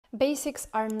Basics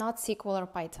are not SQL or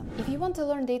Python. If you want to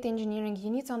learn data engineering, you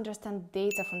need to understand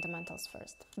data fundamentals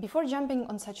first. Before jumping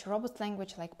on such a robust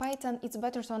language like Python, it's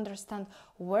better to understand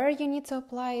where you need to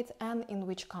apply it and in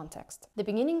which context. The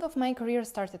beginning of my career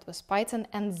started with Python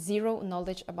and zero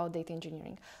knowledge about data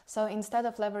engineering. So instead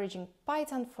of leveraging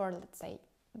Python for, let's say,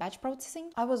 batch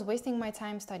processing, I was wasting my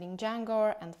time studying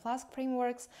Django and Flask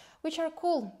frameworks, which are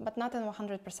cool, but not a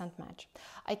 100% match.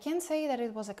 I can't say that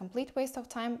it was a complete waste of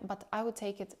time, but I would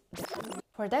take it differently.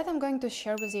 For that, I'm going to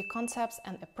share with you concepts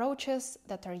and approaches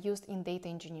that are used in data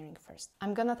engineering first.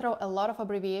 I'm gonna throw a lot of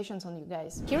abbreviations on you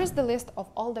guys. Here is the list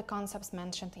of all the concepts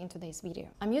mentioned in today's video.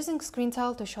 I'm using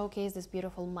Screentel to showcase this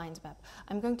beautiful Mindmap.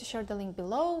 I'm going to share the link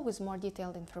below with more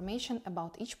detailed information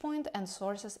about each point and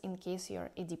sources in case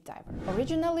you're a deep diver.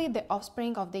 Originally, the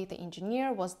offspring of data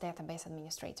engineer was database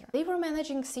administrator. They were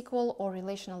managing SQL or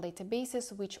relational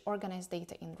databases which organize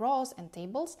data in rows and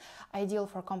tables, ideal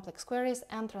for complex queries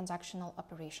and transactional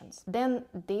operations. Then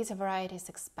data varieties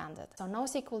expanded. So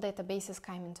NoSQL databases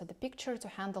came into the picture to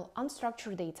handle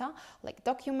unstructured data like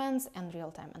documents and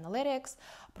real-time analytics,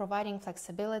 providing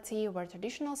flexibility where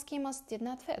traditional schemas did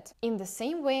not fit. In the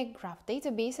same way, graph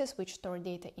databases which store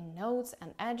data in nodes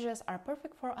and edges are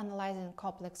perfect for analyzing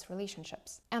complex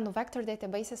relationships. And vector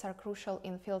databases are crucial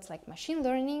in fields like machine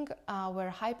learning,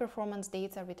 where high-performance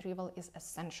data retrieval is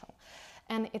essential.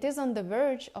 And it is on the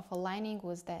verge of aligning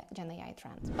with the GenAI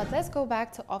trend. But let's go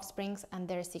back to offsprings and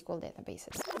their SQL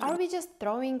databases. Are we just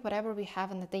throwing whatever we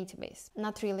have in the database?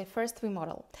 Not really. First, we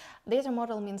model. Data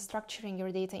model means structuring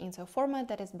your data into a format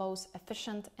that is both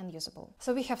efficient and usable.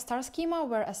 So we have star schema,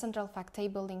 where a central fact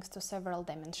table links to several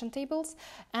dimension tables,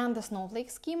 and the snowflake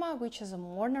schema, which is a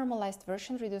more normalized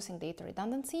version reducing data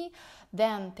redundancy.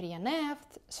 Then 3NF,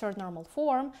 third normal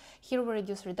form. Here we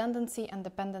reduce redundancy and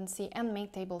dependency and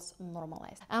make tables normalized.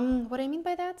 What I mean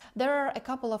by that? There are a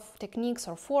couple of techniques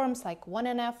or forms like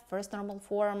 1NF, first normal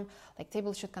form, like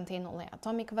tables should contain only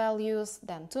atomic values,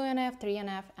 then 2NF,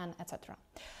 3NF, and etc.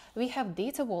 We have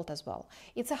data vault as well.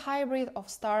 It's a hybrid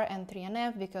of star and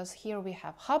 3NF because here we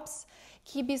have hubs,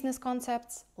 key business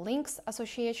concepts, links,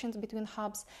 associations between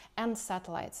hubs, and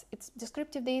satellites. It's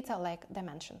descriptive data like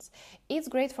dimensions. It's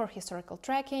great for historical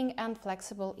tracking and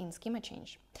flexible in schema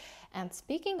change. And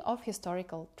speaking of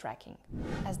historical tracking,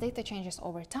 as data changes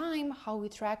over time, how we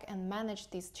track and manage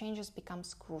these changes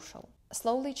becomes crucial.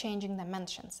 Slowly changing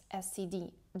dimensions,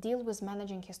 SCD, deal with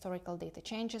managing historical data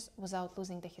changes without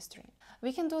losing the history.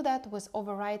 We can do that with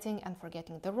overwriting and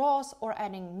forgetting the rows, or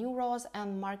adding new rows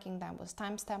and marking them with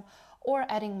timestamp, or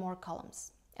adding more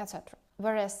columns, etc.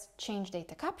 Whereas change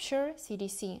data capture,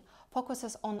 CDC,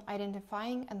 focuses on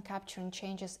identifying and capturing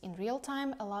changes in real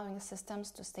time, allowing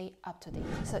systems to stay up to date.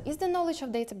 So is the knowledge of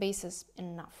databases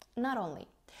enough? Not only.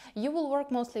 You will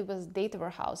work mostly with data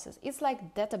warehouses. It's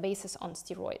like databases on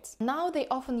steroids. Now they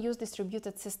often use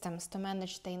distributed systems to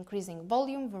manage the increasing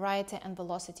volume, variety, and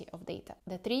velocity of data,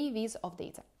 the 3 V's of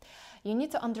data. You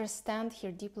need to understand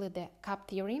here deeply the CAP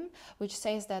theorem, which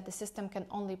says that the system can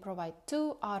only provide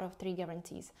 2 out of 3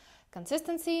 guarantees: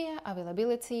 consistency,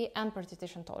 availability, and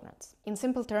partition tolerance. In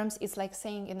simple terms, it's like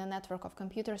saying in a network of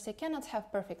computers you cannot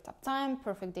have perfect uptime,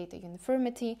 perfect data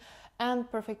uniformity, and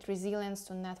perfect resilience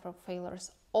to network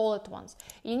failures all at once.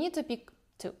 You need to pick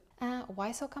 2.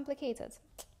 Why so complicated?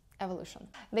 Evolution.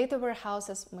 Data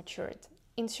warehouses matured.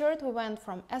 In short, we went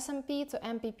from SMP to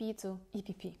MPP to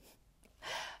EPP.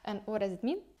 And what does it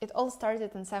mean? It all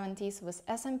started in the 70s with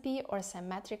SMP, or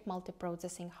symmetric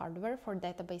multiprocessing hardware for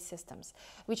database systems,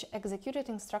 which executed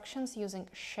instructions using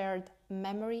shared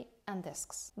memory and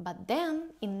disks. But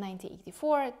then, in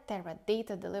 1984,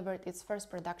 Teradata delivered its first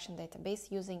production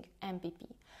database using MPP,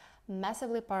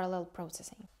 massively parallel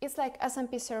processing. It's like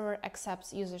SMP server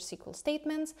accepts user SQL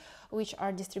statements, which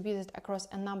are distributed across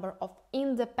a number of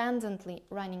independently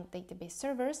running database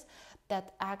servers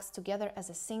that acts together as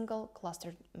a single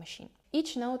clustered machine.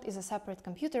 Each node is a separate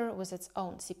computer with its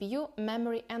own CPU,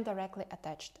 memory, and directly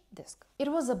attached disk. It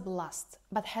was a blast,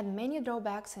 but had many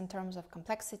drawbacks in terms of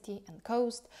complexity and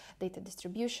cost, data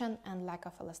distribution, and lack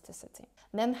of elasticity.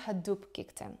 Then Hadoop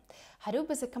kicked in.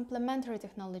 Hadoop is a complementary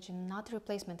technology, not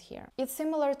replacement here. It's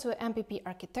similar to MPP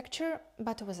architecture,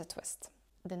 but with a twist.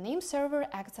 The name server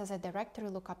acts as a directory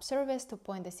lookup service to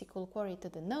point the SQL query to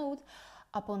the node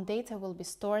upon data will be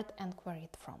stored and queried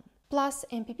from. Plus,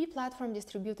 MPP platform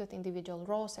distributed individual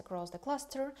rows across the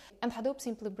cluster, and Hadoop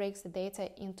simply breaks the data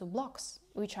into blocks,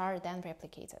 which are then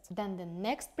replicated. Then the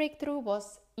next breakthrough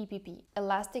was EPP,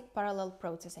 Elastic Parallel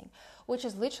Processing, which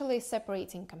is literally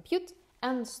separating compute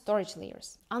and storage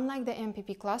layers. Unlike the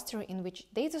MPP cluster, in which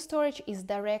data storage is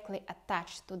directly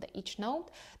attached to each node,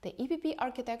 the EPP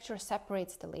architecture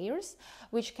separates the layers,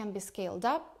 which can be scaled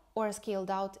up or scaled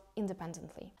out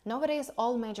independently. Nowadays,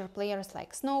 all major players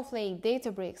like Snowflake,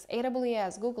 Databricks,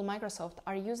 AWS, Google, Microsoft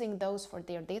are using those for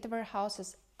their data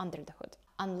warehouses under the hood.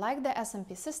 Unlike the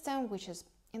SMP system, which is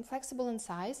inflexible in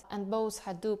size, and both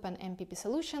Hadoop and MPP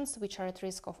solutions, which are at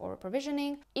risk of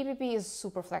over-provisioning, EPP is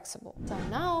super flexible. So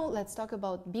now let's talk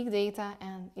about big data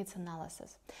and its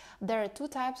analysis. There are two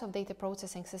types of data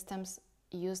processing systems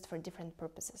used for different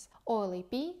purposes: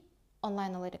 OLAP,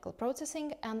 online analytical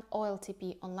processing, and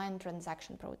OLTP, online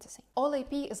transaction processing.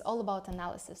 OLAP is all about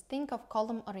analysis. Think of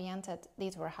column-oriented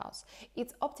data warehouse.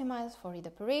 It's optimized for read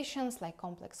operations like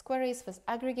complex queries with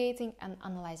aggregating and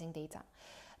analyzing data.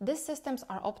 These systems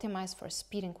are optimized for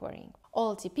speed in querying.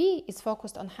 OLTP is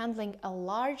focused on handling a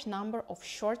large number of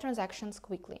short transactions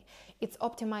quickly. It's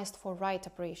optimized for write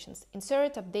operations: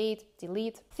 insert, update,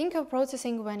 delete. Think of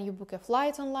processing when you book a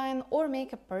flight online or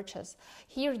make a purchase.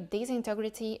 Here, data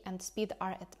integrity and speed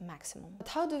are at maximum. But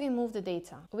how do we move the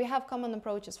data? We have common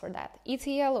approaches for that: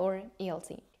 ETL or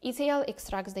ELT. ETL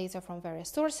extracts data from various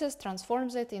sources,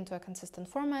 transforms it into a consistent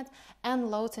format,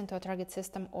 and loads into a target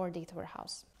system or data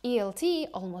warehouse. ELT,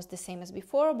 almost the same as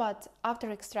before, but after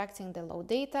extracting the load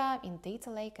data in data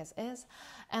lake as is,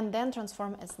 and then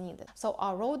transform as needed. So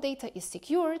our raw data is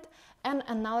secured and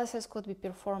analysis could be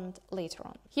performed later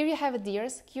on. Here you have it,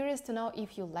 dears. Curious to know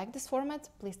if you like this format?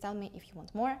 Please tell me if you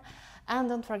want more. And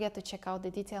don't forget to check out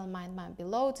the detailed mind map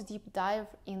below to deep dive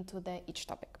into each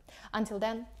topic. Until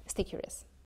then, stay curious.